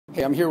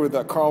Hey, I'm here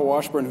with Carl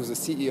Washburn, who's the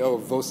CEO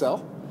of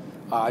Vocel.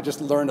 I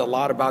just learned a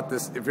lot about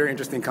this very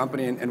interesting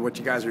company and what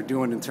you guys are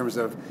doing in terms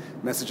of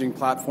messaging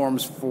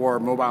platforms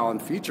for mobile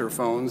and feature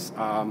phones.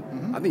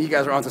 I think you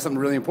guys are onto something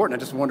really important. I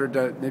just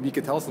wondered maybe you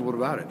could tell us a little bit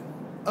about it.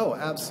 Oh,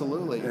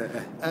 absolutely.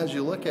 As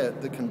you look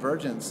at the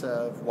convergence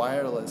of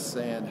wireless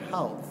and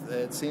health,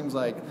 it seems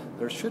like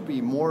there should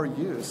be more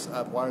use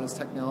of wireless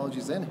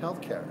technologies in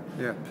healthcare.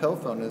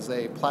 PillPhone is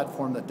a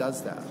platform that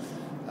does that.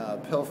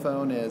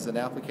 PillPhone is an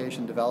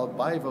application developed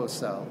by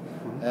Vocel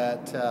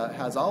that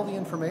has all the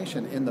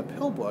information in the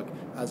pill book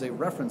as a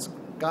reference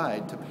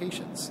guide to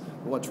patients.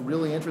 What's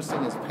really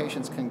interesting is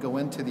patients can go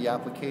into the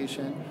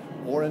application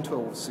or into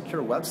a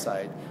secure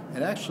website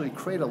and actually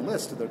create a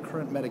list of their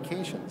current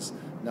medications.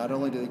 Not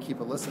only do they keep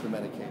a list of the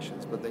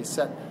medications, but they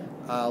set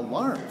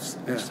alarms.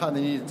 Each time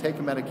they need to take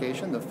a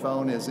medication, the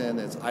phone is in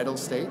its idle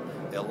state,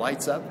 it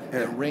lights up,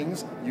 it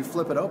rings, you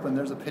flip it open,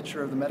 there's a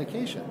picture of the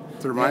medication.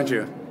 To remind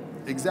you.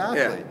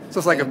 Exactly. So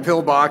it's like a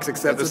pill box,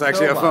 except it's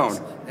actually a phone.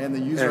 And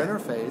the user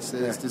interface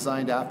is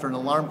designed after an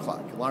alarm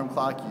clock. Alarm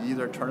clock, you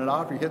either turn it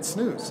off or you hit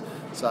snooze.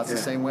 So that's the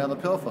same way on the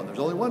pill phone. There's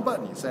only one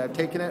button. You say, I've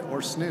taken it,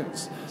 or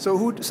snooze. So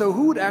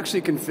who would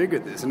actually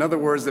configure this? In other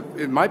words,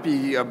 it might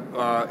be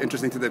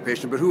interesting to the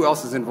patient, but who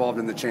else is involved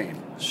in the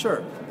chain?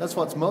 Sure. That's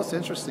what's most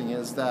interesting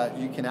is that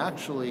you can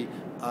actually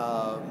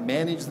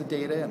manage the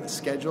data and the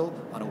schedule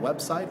on a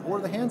website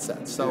or the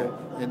handset. So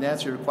in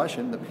answer to your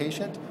question, the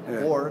patient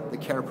or the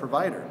care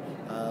provider.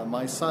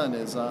 My son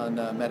is on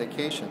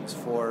medications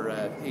for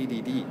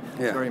ADD.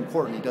 It's very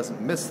important he doesn't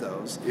miss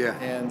those.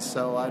 And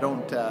so I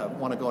don't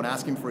want to go and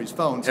ask him for his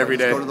phone. So Every I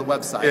just day. go to the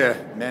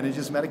website, manage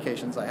his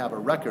medications. I have a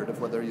record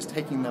of whether he's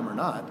taking them or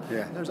not.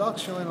 There's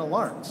actually an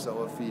alarm.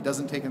 So if he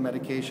doesn't take a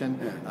medication,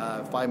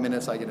 5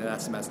 minutes I get an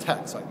SMS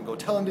text. So I can go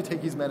tell him to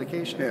take his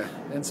medication.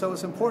 And so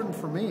it's important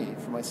for me,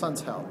 for my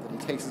son's health, that he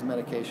takes his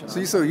medication.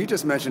 So you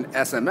just mentioned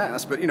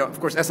SMS, but of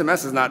course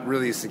SMS is not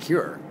really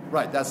secure.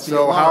 Right, that's the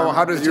so alarm.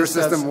 how does your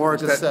system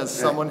work? It just says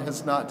someone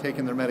has not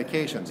taken their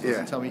medications. It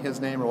doesn't tell me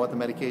his name or what the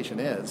medication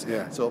is.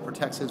 So it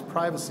protects his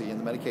privacy and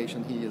the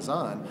medication he is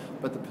on.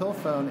 But the pill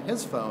phone,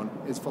 his phone,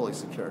 is fully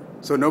secure.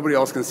 So nobody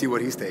else can see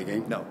what he's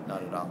taking? No,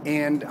 not at all.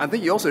 And I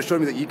think you also showed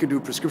me that you can do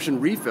prescription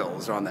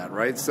refills on that,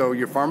 right? So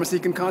your pharmacy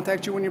can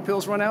contact you when your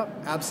pills run out?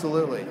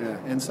 Absolutely.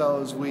 And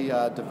so as we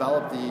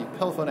developed the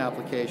pill phone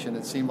application,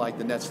 it seemed like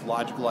the next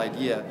logical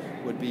idea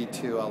would be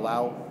to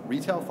allow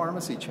retail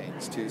pharmacy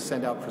chains to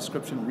send out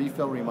prescription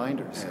refill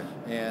reminders.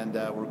 And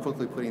we're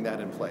quickly putting that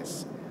in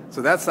place.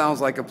 So that sounds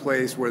like a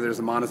place where there's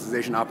a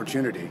monetization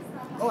opportunity.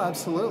 Oh,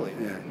 absolutely.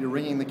 You're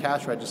ringing the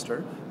cash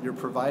register. You're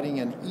providing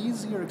an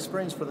easier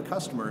experience for the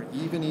customer,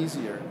 even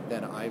easier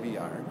than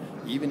IVR,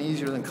 even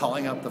easier than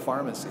calling up the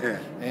pharmacy.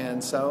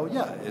 And so,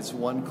 it's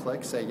one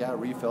click, say,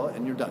 refill it,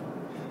 and you're done.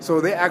 So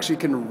they actually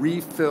can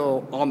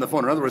refill on the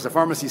phone. In other words, the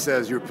pharmacy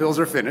says your pills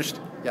are finished.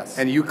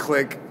 And you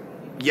click,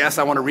 yes,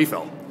 I want to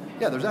refill.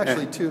 Yeah, there's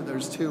actually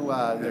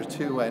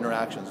two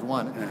interactions.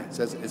 One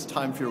says it's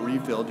time for your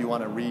refill. Do you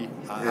want to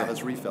have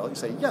us refill? You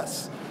say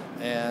yes,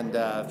 and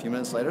a few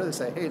minutes later they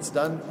say, hey, it's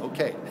done.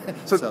 Okay.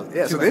 So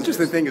the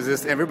interesting thing is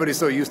this: everybody's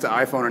so used to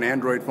iPhone and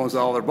Android phones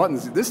with all their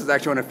buttons. This is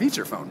actually on a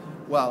feature phone.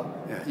 Well,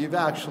 you've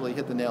actually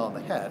hit the nail on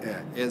the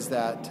head. Is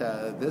that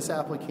this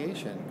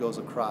application goes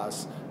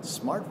across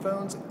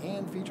smartphones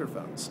and feature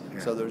phones.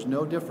 So there's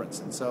no difference.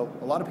 And so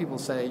a lot of people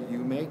say you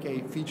make a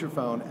feature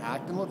phone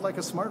act and look like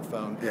a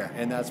smartphone,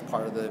 and that's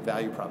part of the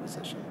value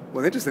proposition.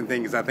 Well, the interesting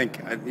thing is I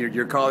think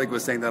your colleague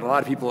was saying that a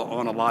lot of people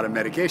on a lot of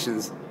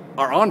medications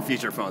are on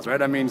feature phones,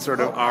 right? I mean,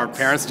 our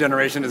parents'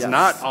 generation is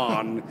not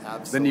on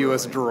the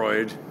newest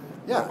Droid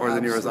or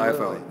the newest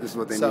iPhone. This is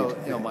what they need.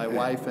 So, my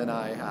wife and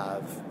I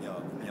have,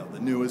 the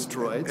newest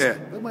Droids,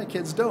 but my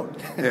kids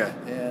don't.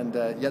 And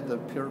yet the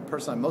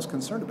person I'm most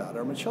concerned about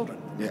are my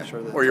children.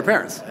 Sure that, or your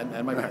parents.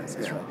 And my parents,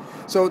 that's right.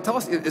 So tell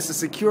us, it's a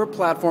secure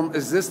platform.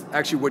 Is this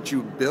actually what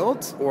you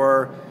built,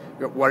 or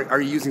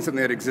are you using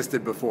something that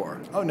existed before?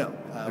 Oh, no.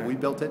 We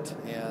built it,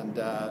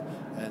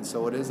 and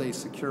so it is a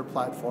secure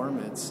platform.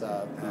 It's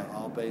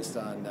all based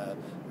on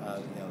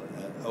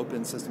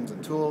open systems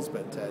and tools,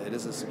 but it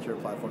is a secure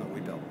platform that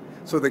we built.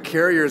 So the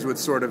carriers would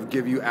sort of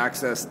give you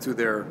access to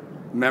their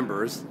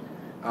members,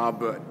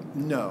 but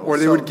no, or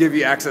they would give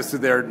you access to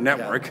their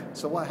network.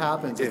 So what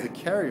happens is the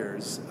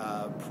carriers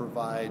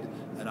provide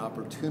an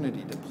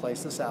opportunity to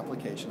place this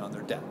application on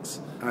their decks.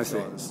 I see.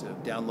 So instead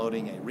of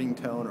downloading a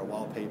ringtone or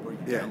wallpaper, you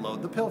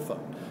download the pill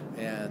phone,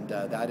 and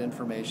that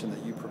information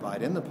that you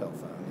provide in the pill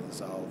phone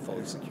is all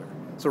fully secure.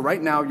 So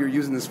right now you're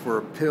using this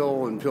for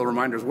pill and pill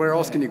reminders. Where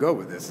else can you go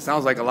with this? It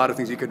sounds like a lot of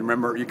things you could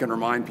remember. You can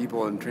remind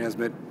people and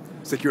transmit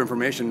secure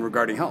information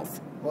regarding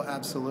health. Well,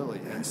 absolutely.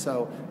 And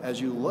so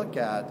as you look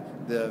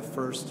at the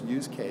first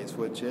use case,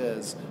 which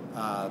is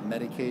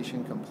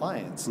medication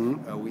compliance,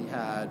 we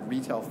had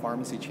retail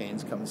pharmacy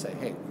chains come and say,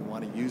 hey, we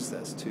want to use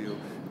this to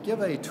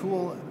give a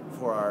tool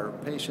for our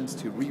patients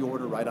to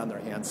reorder right on their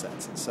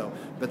handsets. And so,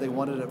 but they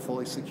wanted it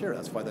fully secure.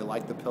 That's why they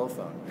like the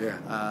PillPhone.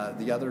 Yeah.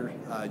 The other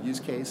use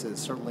case is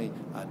certainly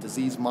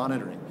disease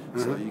monitoring.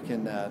 So you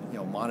can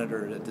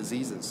monitor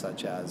diseases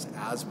such as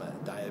asthma,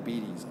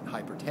 diabetes, and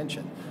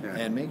hypertension,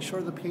 and make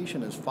sure the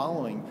patient is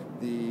following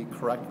the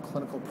correct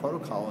clinical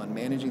protocol in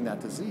managing that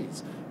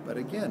disease. But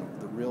again,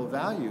 the real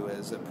value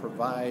is it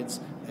provides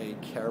a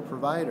care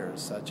provider,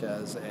 such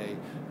as a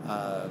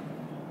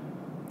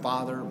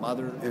father,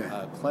 mother,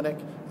 clinic,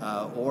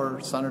 or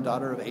son or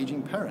daughter of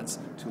aging parents,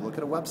 to look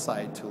at a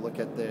website, to look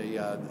at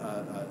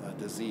the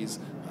disease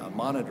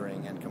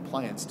monitoring and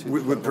compliance to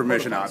with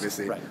permission, protocols.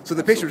 obviously. Right. So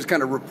the patient would just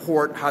kind of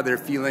report how they're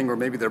feeling, or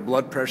maybe their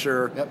blood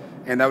pressure,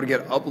 and that would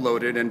get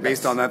uploaded, and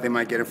based on that, they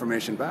might get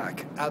information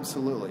back.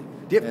 Absolutely.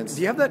 Do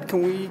you have that?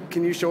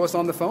 Can you show us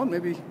on the phone?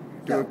 Maybe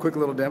do a quick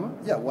little demo.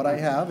 Yeah. What I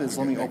have is,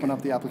 let me open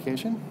up the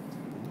application.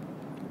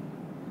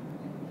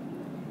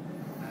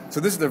 So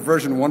this is the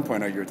version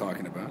 1.0 you were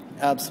talking about.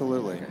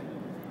 Absolutely. Okay.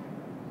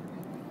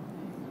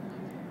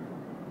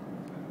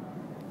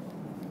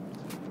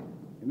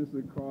 And this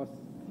is across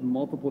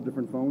multiple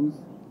different phones?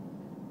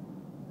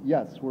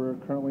 Yes, we're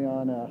currently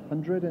on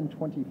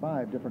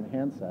 125 different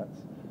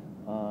handsets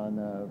on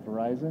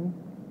Verizon,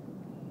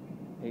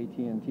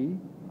 AT&T,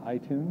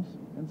 iTunes,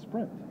 and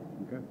Sprint.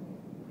 Okay.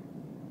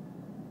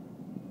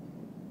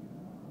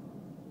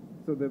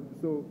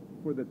 So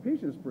for the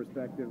patient's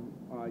perspective,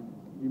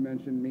 you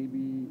mentioned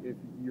maybe if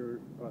your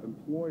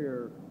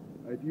employer,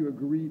 if you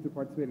agree to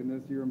participate in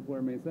this, your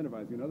employer may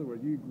incentivize you. In other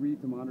words, you agree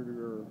to monitor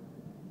your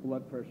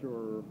blood pressure,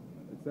 or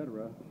et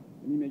cetera,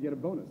 and you may get a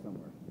bonus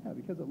somewhere. Yeah,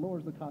 because it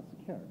lowers the cost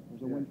of care.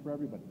 There's a win for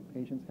everybody. The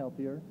patient's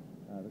healthier,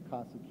 the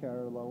costs of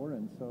care are lower,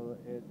 and so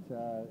it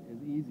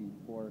is easy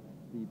for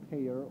the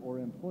payer or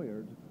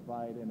employer to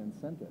provide an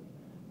incentive.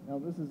 Now,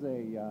 this is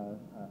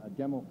a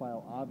demo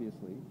file,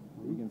 obviously.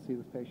 You can see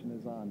this patient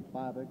is on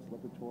Plavix,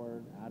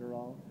 Lipitor,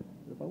 Adderall.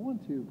 But if I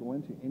want to go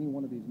into any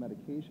one of these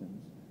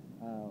medications,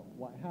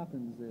 what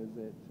happens is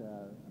it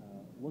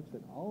looks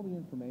at all the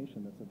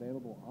information that's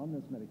available on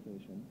this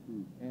medication.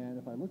 And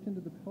if I looked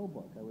into the pill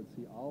book, I would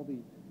see all the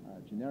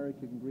generic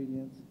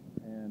ingredients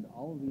and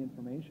all of the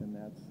information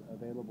that's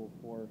available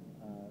for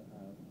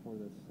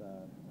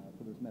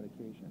this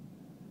medication.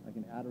 I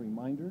can add a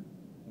reminder,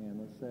 and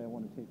let's say I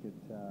want to take it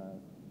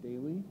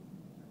daily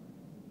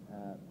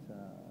at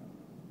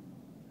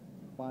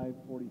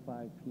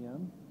 5:45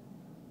 p.m.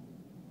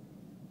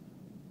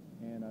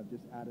 And I've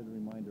just added a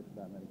reminder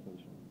for that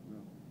medication.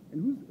 Wow.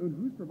 And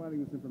who's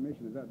providing this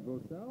information? Is that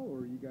Vocel,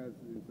 or are you guys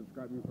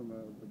subscribing from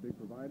a big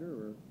provider,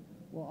 or?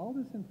 Well, all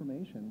this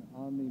information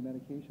on the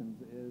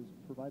medications is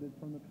provided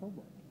from the pill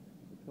book.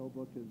 The pill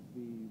book is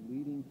the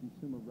leading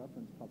consumer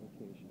reference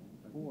publication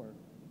for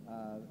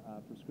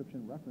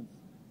prescription reference,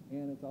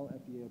 and it's all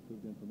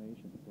FDA-approved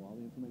information. So all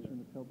the information in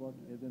the pill book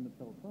is in the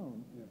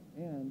PillPhone,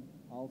 and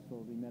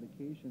also the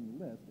medication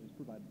list is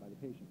provided by the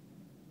patient.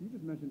 You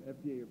just mentioned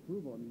FDA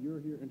approval. I mean, you're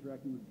here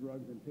interacting with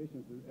drugs and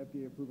patients. Is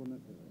FDA approval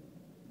necessary?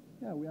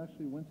 Yeah, we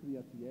actually went to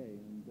the FDA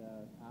and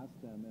asked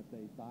them if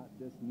they thought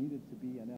this needed to be an